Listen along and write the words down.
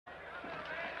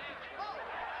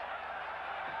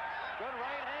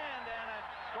right hand and a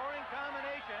scoring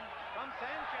combination from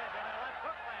Sanchez and a left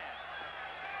hook land.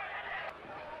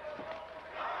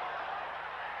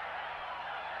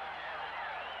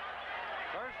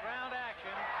 First round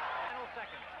action, final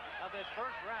seconds of this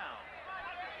first round.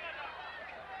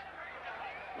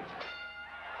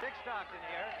 Dick Stockton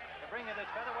here to bring in this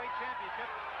featherweight championship,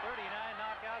 39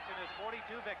 knockouts in his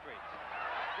 42 victories.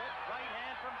 Good right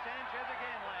hand from Sanchez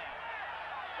again lands.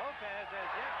 Lopez has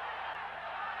yet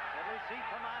to receive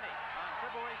Pamani on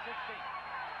February 16th.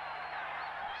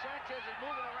 Sanchez is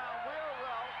moving around real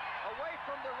well away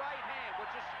from the right hand,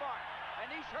 which is smart, and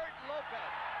he's hurting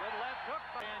Lopez. Good left hook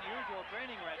by unusual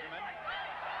training regimen.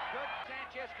 Good.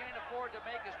 Sanchez can't afford to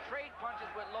make his trade punches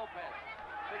with Lopez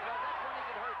because that's when he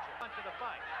can hurt you. Punch of the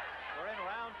fight. We're in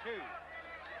round two.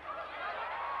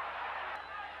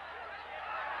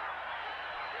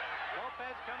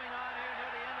 Lopez coming on here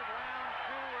near the end of round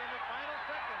two. We're in the final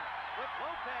seconds with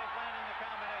Lopez landing the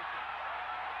combination.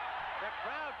 The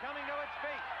crowd coming to its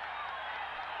feet.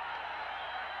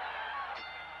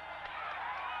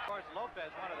 Of course,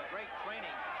 Lopez, one of the great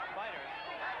training fighters,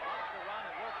 loves to run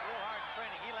and works real hard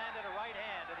training. He landed a right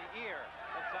hand to the ear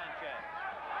of Sanchez.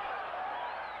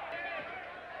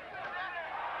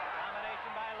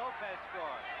 Combination by Lopez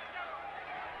scored.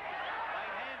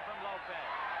 Right hand from Lopez.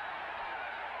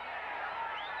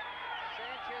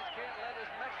 Sanchez can't let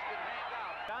his Mexican hang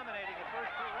out. Dominating the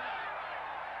first two rounds.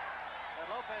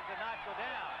 But Lopez did not go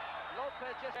down.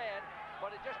 Lopez just had,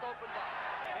 but it just opened up.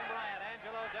 Tim Bryant,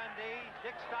 Angelo Dundee,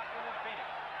 Dick Stockton, and Phoenix.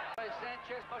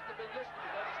 Sanchez must have been listening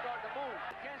because he started to move.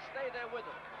 He can't stay there with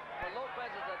him. But Lopez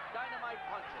is a dynamite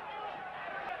puncher.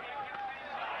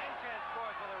 Sanchez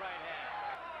scores with a right hand.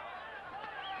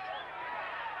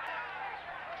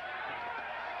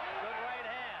 Good right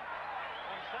hand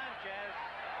from Sanchez.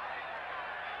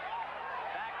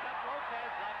 Backed up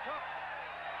Lopez, left hook.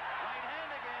 Right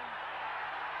hand again.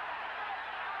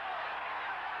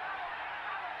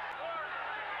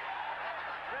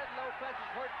 Fred Lopez is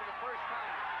hurt for the first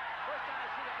time. First time I've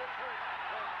seen him this hurt.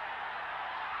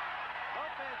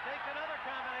 Lopez takes another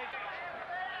combination.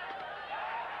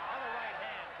 Another right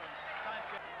hand from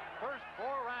Sanchez. First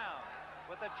four rounds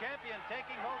with the champion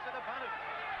taking most of the punishment.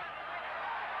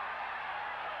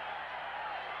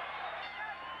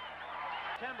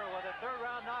 September with a third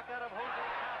round knockout of Jose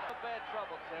Salvador. Bad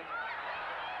trouble, Tim.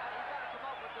 He's got to come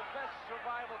up with the best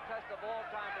survival test of all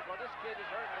time because this kid is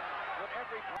hurting with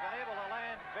every punch. Been able to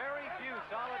land very few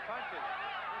solid punches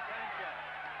for Sanchez.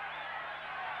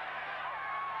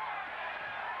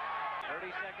 30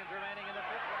 seconds remaining in the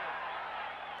fifth round.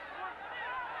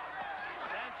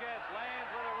 Sanchez lands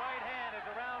with a right hand as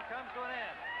the round comes to an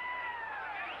end.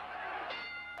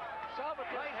 Salvador.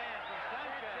 Right hand from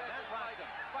Sanchez. That's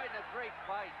fighting a great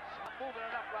fight. Moving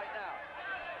it up right now.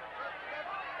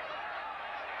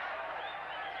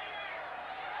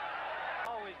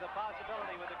 Always the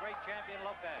possibility with the great champion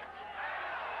Lopez.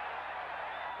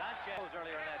 Sanchez was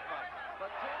earlier in that fight.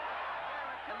 But Tim,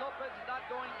 and Lopez is not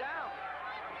going down.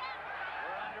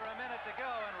 We're under a minute to go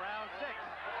in round six.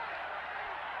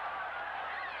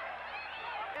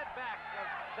 Get back of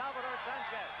Salvador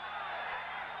Sanchez.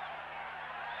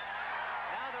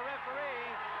 Now the referee,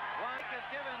 White has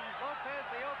given Lopez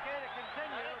the okay to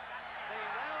continue. The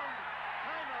round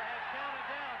timer has counted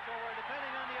down, so we're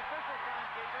depending on the official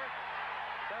timekeeper.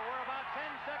 There were about 10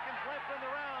 seconds left in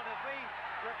the round as we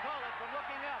recall it from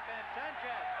looking up, and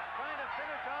Sanchez trying to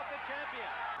finish off the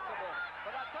champion.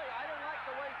 But I'll tell you, I don't like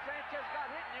the way Sanchez got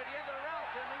hit near the end of the round,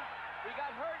 Timmy. He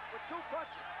got hurt with two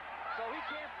punches, so he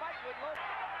can't fight with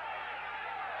Lopez.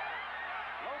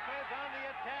 Lopez on the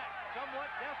attack,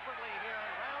 somewhat desperately here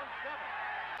in round 7.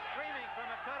 Streaming from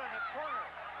a cut in the corner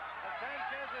of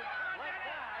Sanchez's left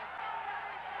eye.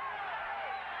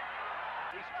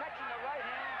 He's catching the right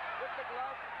hand with the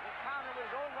glove and countering with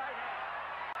his own right hand.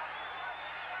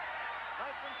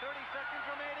 Less than 30 seconds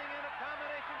remaining in a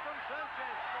combination from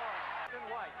Sanchez scoring.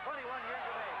 White, 21 years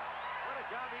of age. What a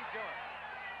job he's doing.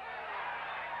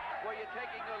 Where you're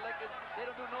taking a licking, they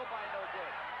don't do nobody no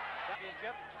good.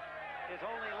 Championship is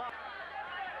only luck.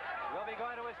 We'll be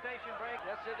going to a station break.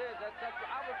 Yes, it is.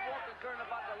 I was more concerned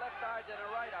about the left eye than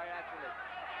the right eye, actually.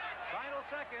 Final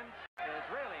seconds is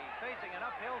really facing an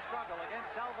uphill struggle against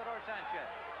Salvador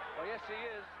Sanchez. Well, yes, he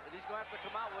is. And he's going to have to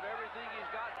come out with everything he's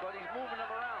got, but he's moving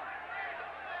them around.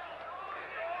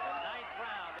 The ninth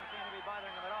round doesn't seem to be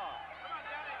bothering him at all.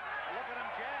 Look at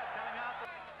him jab coming out.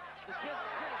 This kid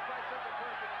is quite such a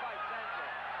perfect fight,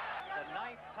 Sanchez. The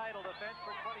ninth title defense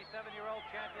for 27-year-old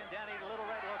champion Danny Little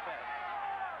Red Lopez.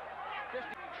 Just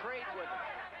trade with him.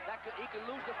 He could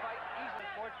lose the fight easily.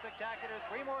 Sports Spectacular,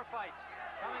 3 more fights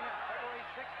coming up. February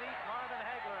 16th, Marvin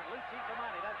Hagler and Lucy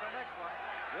Kamani. That's the next one.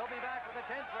 We'll be back with the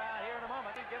 10th round here in a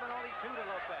moment. He's given only 2 to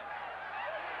Lopez.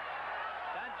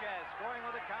 Sanchez scoring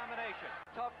with a combination.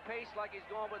 Tough pace like he's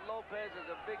going with Lopez is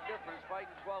a big difference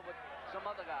fighting 12 with some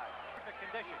other guy. Perfect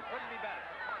condition. Couldn't be better.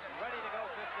 Ready to go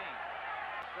 15.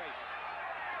 Straight.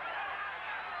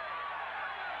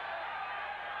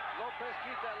 Lopez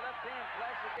keeps that left hand.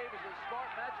 Plastic Davis is a smart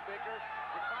matchmaker.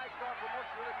 The 5-star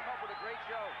promotion really come up with a great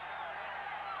show.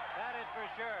 That is for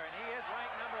sure. And he is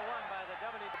ranked number 1 by the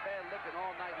WBC. Bad looking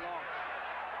all night long.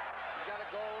 You got to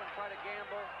go and try to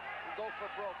gamble and go for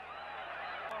broke.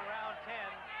 Round 10.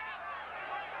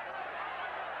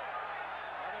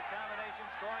 Another combination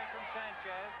scoring from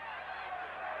Sanchez.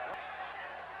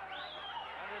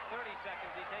 Under 30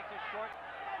 seconds, he takes a short.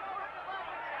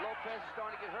 Lopez is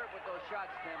starting to get hurt with those shots,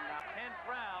 Tim, now. 10th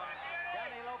round,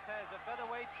 Danny Lopez, the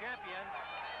featherweight champion.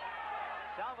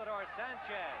 Salvador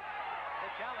Sanchez,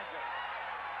 the challenger.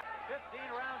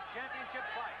 15-round championship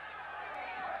fight.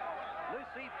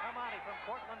 Lucy Kamani from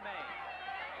Portland, Maine.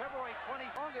 February 20.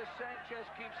 As long as Sanchez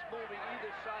keeps moving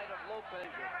either side of Lopez,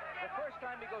 the first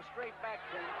time he goes straight back,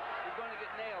 Tim, he's going to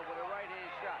get nailed with a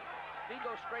right-hand shot. If he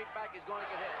goes straight back, he's going to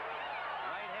get hit.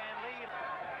 Right-hand lead.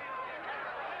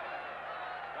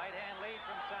 Right-hand lead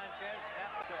from Sanchez.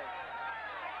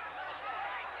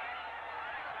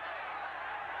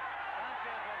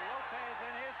 Sanchez with Lopez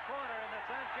in his corner, in the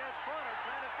Sanchez corner,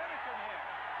 trying to finish him here.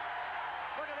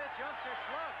 Look at this youngster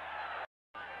slug.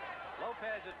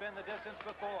 Lopez has been the distance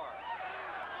before.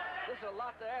 This is a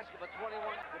lot to ask of a 21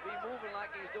 to be moving like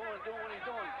he's doing what he's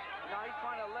doing. Now he's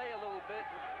trying to lay a little bit,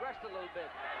 rest a little bit.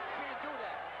 He can't do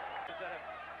that. That have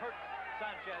hurt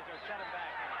Sanchez or set him back.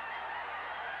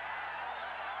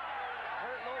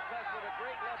 Hurt Lopez with a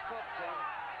great left hook, Tim.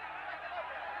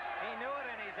 He knew it,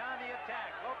 and he's on the attack.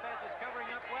 Lopez is covering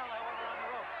up well, however, on the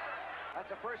rope. That's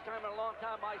the first time in a long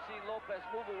time I've seen Lopez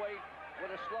move away with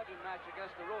a slugging match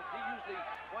against the rope. He usually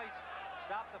twice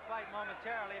stopped the fight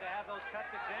momentarily to have those cuts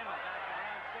examined back in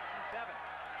rounds 6 and 7.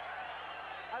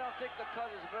 I don't think the cut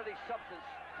is really substance,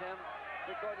 Tim,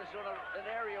 because it's in an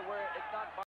area where it's not.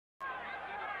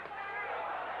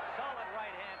 Solid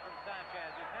right hand from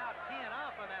Sanchez, who's now teeing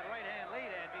off on that right hand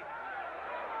lead, Andy.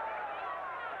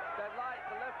 That light,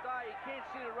 the left eye, you can't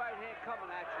see the right hand coming,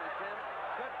 actually, Tim.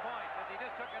 Good point, because he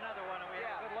just took another one, and we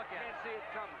had a good look at it. Can't see it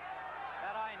coming.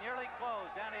 That eye nearly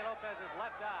closed, Danny Lopez's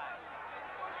left eye.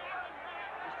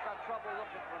 He's got trouble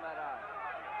looking from that eye.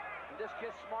 And this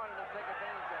kid's smart enough to take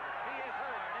advantage of it. He is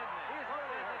hurt, isn't he? He is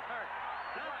hurt.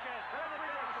 Sanchez, the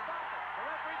referee's going to stop it. The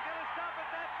referee's going to stop it,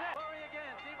 that's it. Glory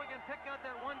again, see if we can pick out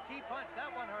that one key punch. That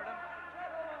one hurt him.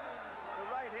 The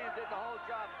right hand did the whole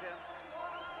job, Tim.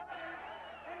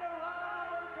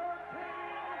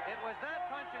 It was that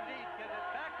punch indeed, because it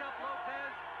backed up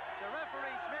Lopez. The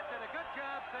referee Schmidt did a good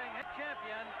job saying his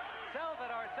champion,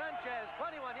 Salvador Sanchez,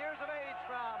 21 years of age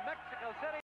from Mexico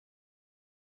City.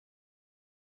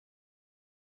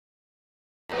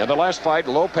 In the last fight,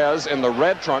 Lopez in the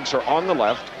red trunks or on the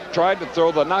left tried to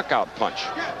throw the knockout punch.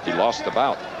 He lost the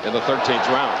bout in the 13th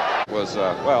round. It was,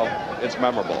 well, it's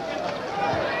memorable.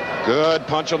 Good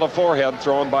punch on the forehead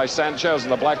thrown by Sanchez in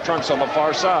the black trunks on the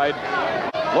far side.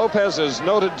 Lopez is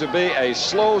noted to be a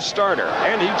slow starter,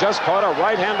 and he just caught a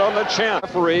right hand on the chin. The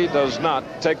referee does not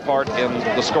take part in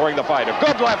the scoring the fight. A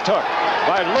good left hook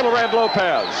by Little Red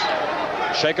Lopez.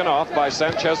 Shaken off by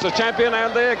Sanchez, the champion,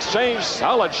 and they exchange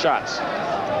solid shots.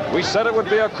 We said it would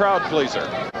be a crowd pleaser.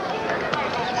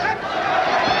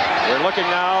 We're looking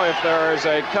now if there is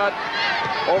a cut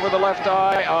over the left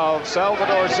eye of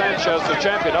Salvador Sanchez, the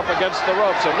champion, up against the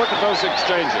ropes. And look at those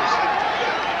exchanges.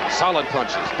 Solid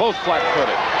punches, both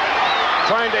flat-footed.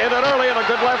 Trying to end it early, and a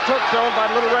good left hook thrown by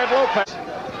Little Red Lopez.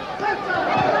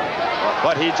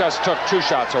 But he just took 2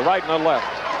 shots, a right and a left.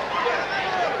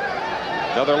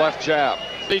 Another left jab.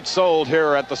 Seat sold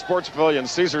here at the Sports Pavilion,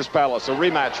 Caesar's Palace. A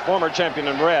rematch, former champion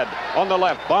in red. On the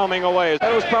left, bombing away.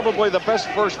 That was probably the best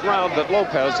first round that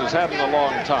Lopez has had in a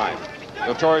long time.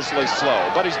 Notoriously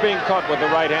slow, but he's being caught with the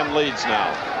right-hand leads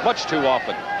now. Much too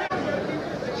often.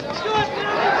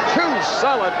 2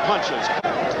 solid punches.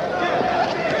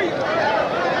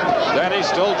 Danny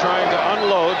still trying to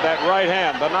unload that right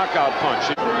hand, the knockout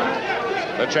punch.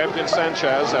 The champion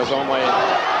Sanchez has only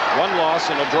 1 loss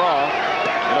and a draw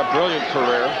in a brilliant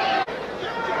career.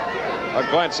 A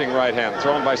glancing right hand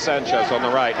thrown by Sanchez on the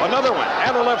right. Another one,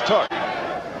 and a left hook.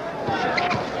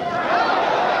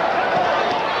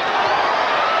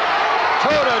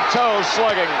 Toe-to-toe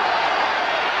slugging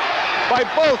by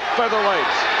both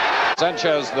featherweights.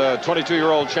 Sanchez, the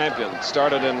 22-year-old champion,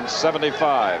 started in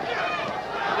 '75.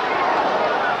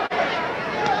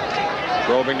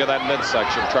 Probing to that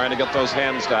midsection, trying to get those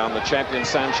hands down. The champion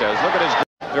Sanchez. Look at his.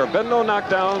 There have been no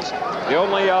knockdowns. The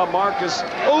only mark is,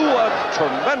 a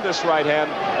tremendous right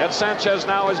hand. And Sanchez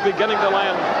now is beginning to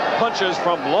land punches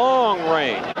from long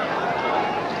range.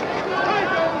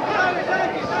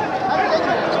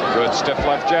 Good stiff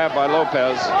left jab by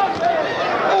Lopez.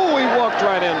 Oh, he walked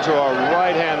right into a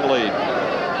right hand lead.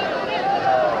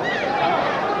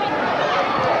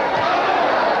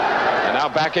 And now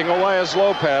backing away is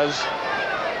Lopez.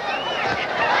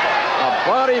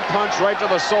 Body punch right to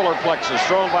the solar plexus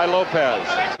thrown by Lopez.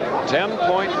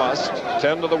 10-point must.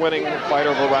 10 to the winning fighter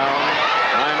of a round.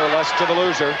 9 or less to the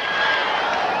loser.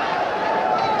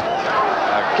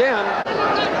 Again.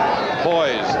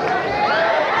 Poised.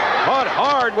 Caught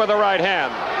hard with the right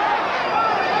hand.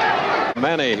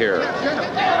 Many here.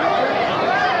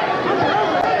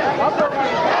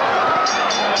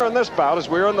 In this bout, as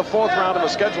we're in the 4th round of a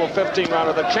scheduled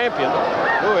 15-rounder, the champion,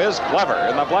 who is clever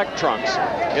in the black trunks,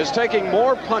 is taking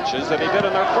more punches than he did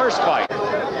in their first fight. Two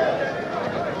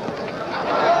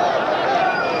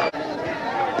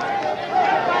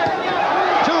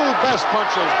best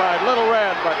punches by Little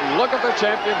Red, but look at the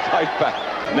champion fight back.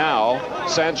 Now,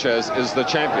 Sanchez is the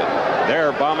champion.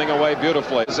 They're bombing away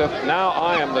beautifully. As if now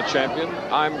I am the champion,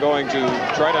 I'm going to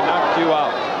try to knock you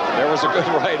out. There was a good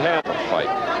right hand fight,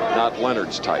 not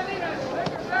Leonard's type.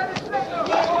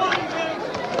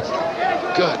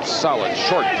 Good, solid,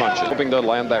 short punches. Hoping to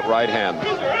land that right hand.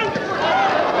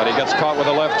 But he gets caught with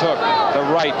a left hook. The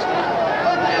right.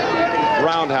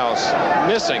 Roundhouse.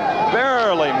 Missing.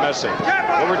 Barely missing.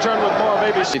 We'll return with more of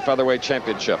ABC Featherweight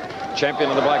Championship. Champion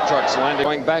of the black trucks landing.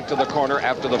 Going back to the corner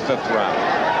after the 5th round.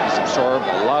 He's absorbed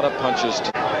a lot of punches.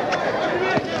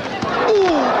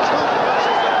 Ooh!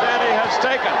 Danny has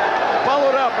taken.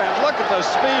 Followed up, and look at the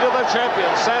speed of the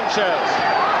champion, Sanchez.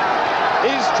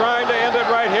 He's trying to end it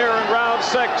right here in round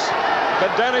 6. Can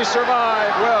Danny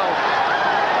survive? Well,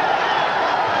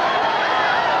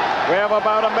 we have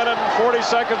about 1 minute and 40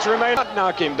 seconds remaining.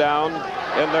 Knock him down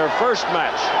in their first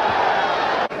match.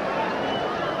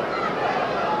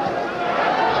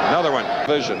 Another one.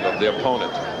 Vision of the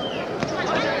opponent.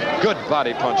 Good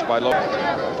body punch by Lopez.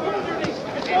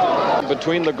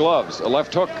 Between the gloves, a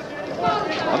left hook.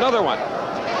 Another one.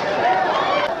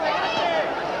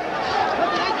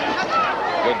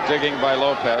 Good digging by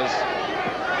Lopez.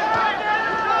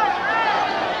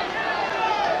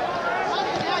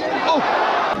 Oh!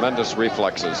 Tremendous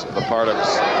reflexes, the part of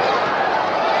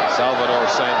Salvador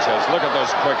Sanchez. Look at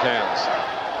those quick hands.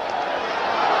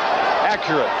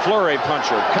 Accurate flurry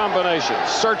puncher, combination,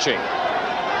 searching.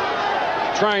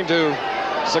 Trying to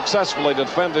successfully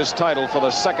defend his title for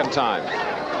the 2nd time.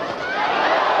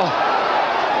 Oh,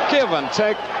 give and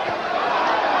take.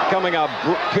 Coming out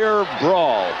pure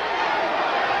brawl.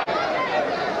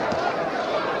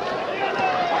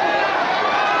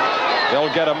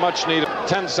 They'll get a much needed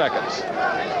 10 seconds.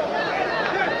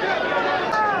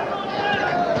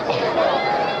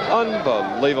 Oh,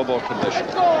 unbelievable condition.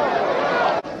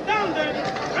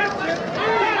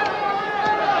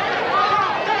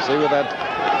 See with that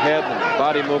head and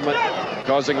body movement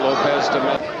causing Lopez to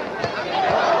miss.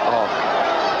 Oh,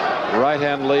 right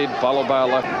hand lead followed by a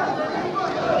left.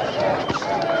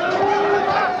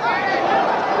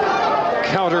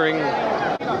 Countering.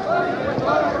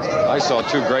 I saw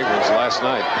 2 great ones last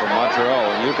night from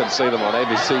Montreal, and you can see them on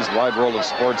ABC's Wide World of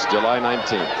Sports July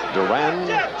 19th. Duran,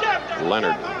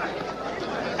 Leonard.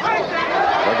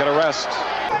 Look at a rest.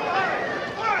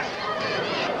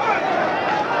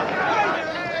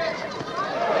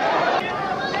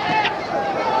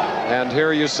 And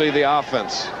here you see the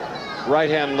offense. Right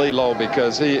hand lead low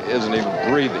because he isn't even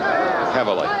breathing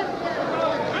heavily.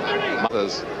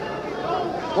 As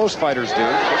most fighters do,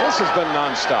 but this has been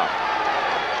nonstop.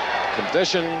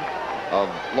 Condition of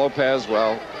Lopez,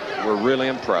 well, we're really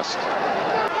impressed.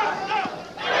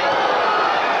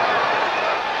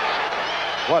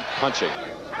 What punching.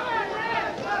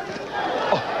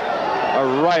 Oh, a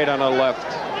right and a left.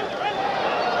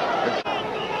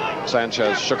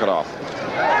 Sanchez shook it off.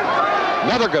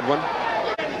 Another good one.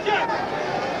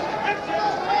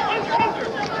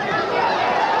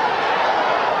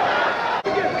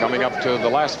 Coming up to the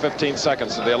last 15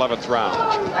 seconds of the 11th round.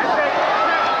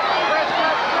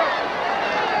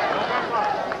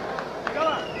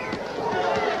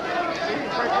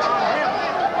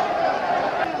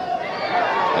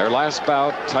 Their last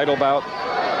bout, title bout,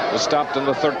 was stopped in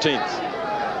the 13th.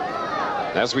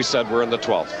 As we said, we're in the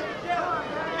 12th.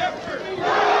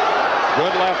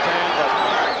 Good left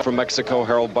hand from Mexico,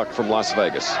 Harold Buck from Las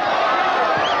Vegas.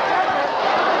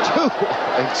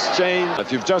 Exchange.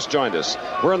 If you've just joined us,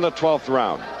 we're in the 12th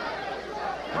round.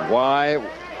 Why?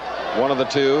 One of the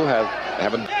two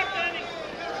haven't.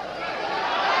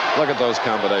 Look at those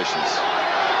combinations.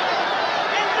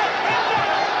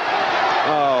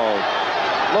 Oh,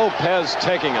 Lopez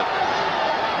taking it.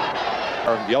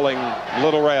 Yelling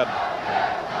Little Red.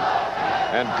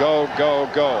 And go, go,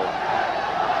 go.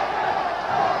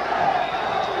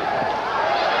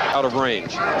 Out of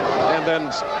range. And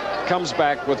then comes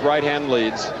back with right hand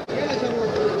leads. There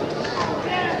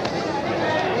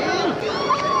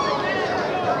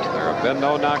have been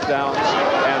no knockdowns.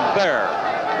 And there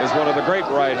is one of the great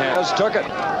right hands. Took it.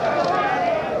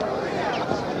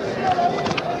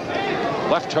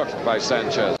 Left hook by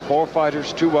Sanchez. 4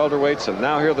 fighters, 2 welterweights, and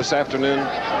now here this afternoon,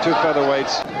 2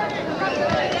 featherweights.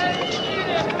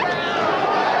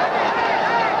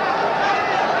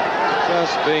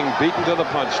 Just being beaten to the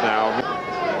punch now.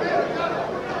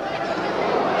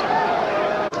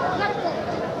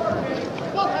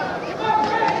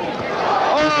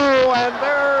 Oh, and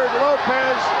there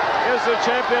Lopez is the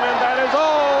champion, and that is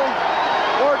all.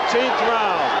 14th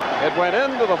round. It went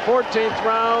into the 14th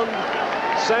round.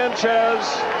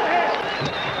 Sanchez.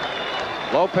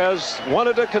 Lopez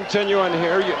wanted to continue, and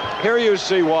here you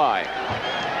see why.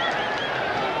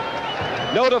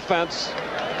 No defense.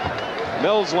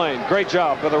 Mills Lane, great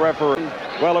job for the referee.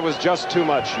 Well, it was just too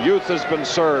much. Youth has been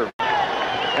served.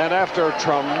 And after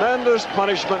tremendous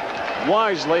punishment,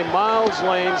 wisely, Miles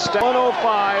Lane,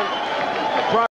 105.